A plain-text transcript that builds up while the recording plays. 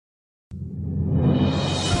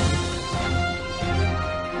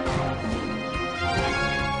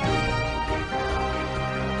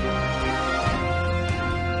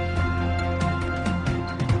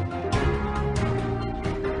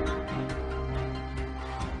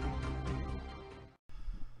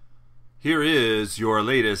Here is your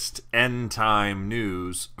latest end time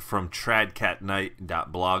news from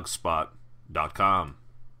tradcatnight.blogspot.com.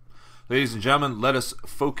 Ladies and gentlemen, let us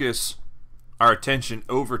focus our attention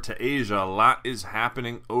over to Asia. A lot is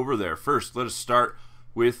happening over there. First, let us start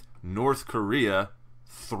with North Korea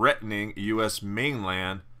threatening U.S.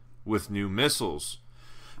 mainland with new missiles.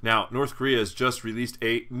 Now, North Korea has just released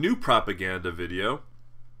a new propaganda video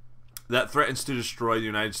that threatens to destroy the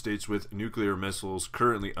United States with nuclear missiles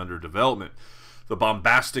currently under development. The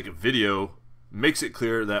bombastic video makes it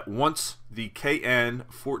clear that once the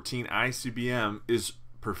KN-14 ICBM is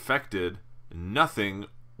perfected, nothing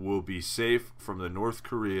will be safe from the North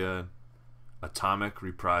Korean atomic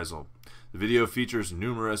reprisal. The video features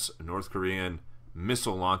numerous North Korean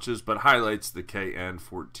missile launches, but highlights the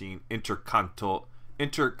KN-14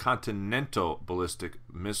 intercontinental ballistic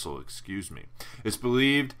missile. It's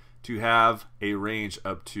believed to have a range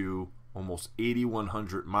up to almost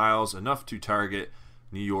 8,100 miles, enough to target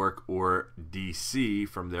New York or DC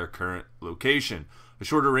from their current location. A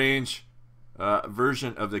shorter range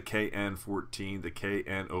version of the KN-14, the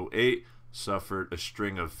KN-08, suffered a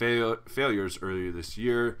string of failures earlier this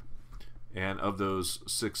year, and of those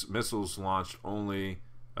 6 missiles launched, only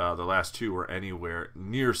the last 2 were anywhere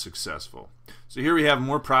near successful. So here we have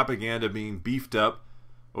more propaganda being beefed up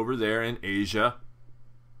over there in Asia.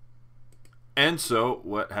 And so,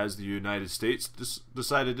 what has the United States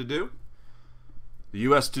decided to do? The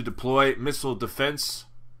U.S. to deploy missile defense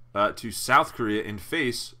to South Korea in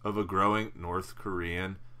face of a growing North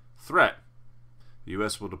Korean threat. The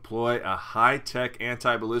U.S. will deploy a high-tech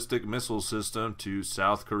anti-ballistic missile system to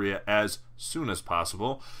South Korea as soon as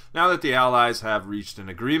possible, now that the Allies have reached an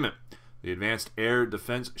agreement. The Advanced Air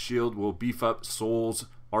Defense Shield will beef up Seoul's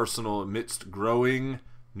arsenal amidst growing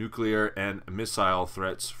nuclear and missile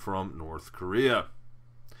threats from North Korea.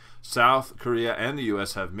 South Korea and the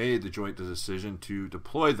U.S. have made the joint decision to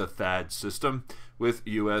deploy the THAAD system with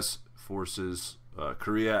U.S. forces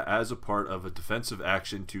Korea as a part of a defensive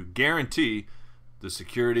action to guarantee the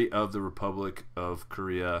security of the Republic of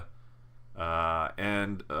Korea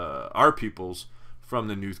and our peoples from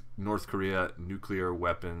the North Korea nuclear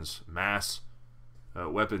weapons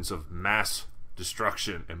of mass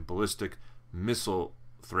destruction and ballistic missile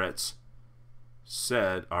threats,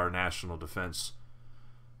 said our national defense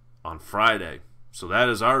on Friday. So that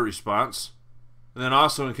is our response. And then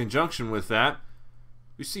also in conjunction with that,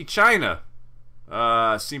 we see China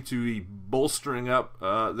seem to be bolstering up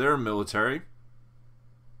their military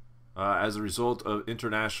as a result of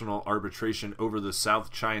international arbitration over the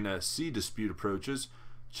South China Sea dispute approaches.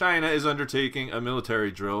 China is undertaking a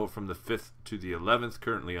military drill from the 5th to the 11th,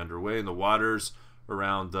 currently underway in the waters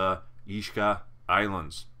around the Yishka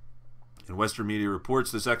Islands. And Western media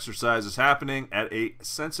reports this exercise is happening at a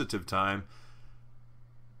sensitive time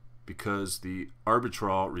because the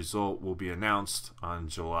arbitral result will be announced on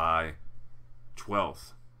July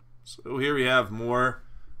 12th. So here we have more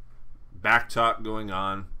backtalk going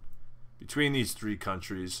on between these 3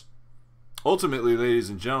 countries. Ultimately, ladies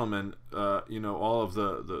and gentlemen, all of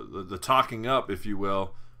the talking up, if you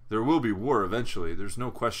will, there will be war eventually. There's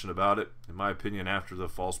no question about it, in my opinion, after the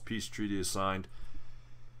false peace treaty is signed.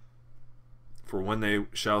 For when they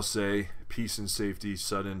shall say, peace and safety,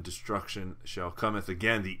 sudden destruction shall cometh.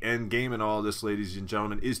 Again, the end game in all of this, ladies and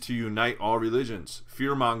gentlemen, is to unite all religions.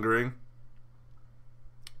 Fear-mongering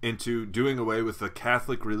into doing away with the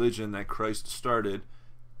Catholic religion that Christ started,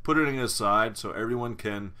 putting it aside so everyone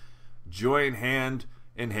can join hand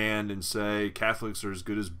in hand and say Catholics are as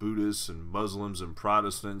good as Buddhists and Muslims and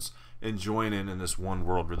Protestants, and join in this one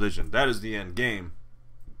world religion. That is the end game.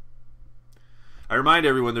 I remind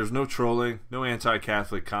everyone there's no trolling, no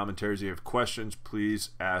anti-Catholic commentaries. If you have questions, please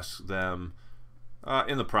ask them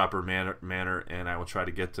in the proper manner, and I will try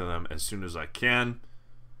to get to them as soon as I can.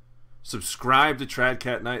 Subscribe to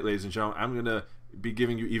Tradcat Night, ladies and gentlemen. I'm going to be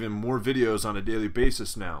giving you even more videos on a daily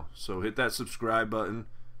basis now. So hit that subscribe button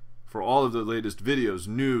for all of the latest videos,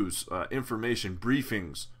 news, information,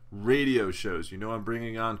 briefings, radio shows. You know I'm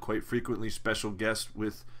bringing on quite frequently special guests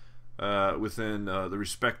within the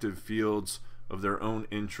respective fields of their own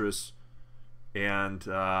interests, and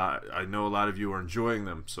I know a lot of you are enjoying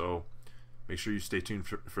them, so make sure you stay tuned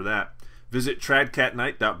for that. Visit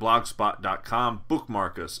tradcatnight.blogspot.com,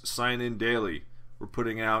 bookmark us, sign in daily. We're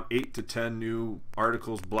putting out 8 to 10 new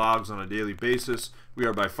articles, blogs on a daily basis. We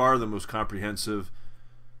are by far the most comprehensive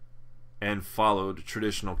and followed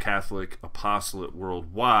traditional Catholic apostolate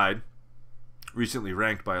worldwide, recently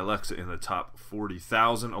ranked by Alexa in the top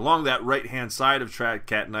 40,000. Along that right-hand side of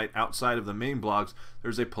Tradcat Night, outside of the main blogs,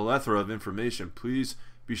 there's a plethora of information. Please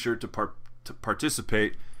be sure to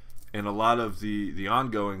participate and a lot of the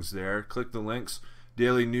ongoings there. Click the links.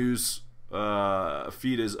 Daily news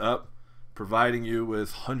feed is up, providing you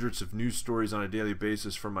with hundreds of news stories on a daily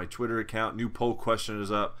basis from my Twitter account. New poll question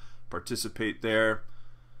is up. Participate there.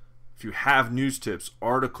 If you have news tips,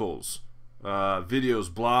 articles, videos,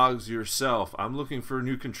 blogs yourself, I'm looking for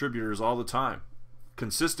new contributors all the time.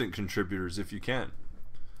 Consistent contributors if you can.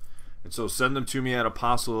 And so send them to me at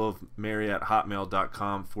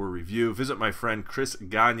apostleofmary@hotmail.com for review. Visit my friend Chris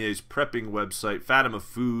Gagne's prepping website,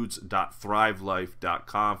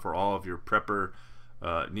 fatimafoods.thrivelife.com, for all of your prepper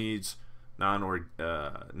needs,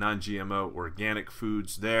 non-GMO organic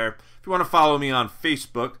foods there. If you want to follow me on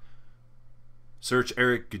Facebook, search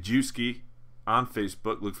Eric Gajewski on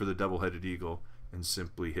Facebook, look for the double-headed eagle, and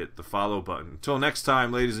simply hit the follow button. Until next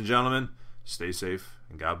time, ladies and gentlemen, stay safe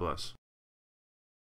and God bless.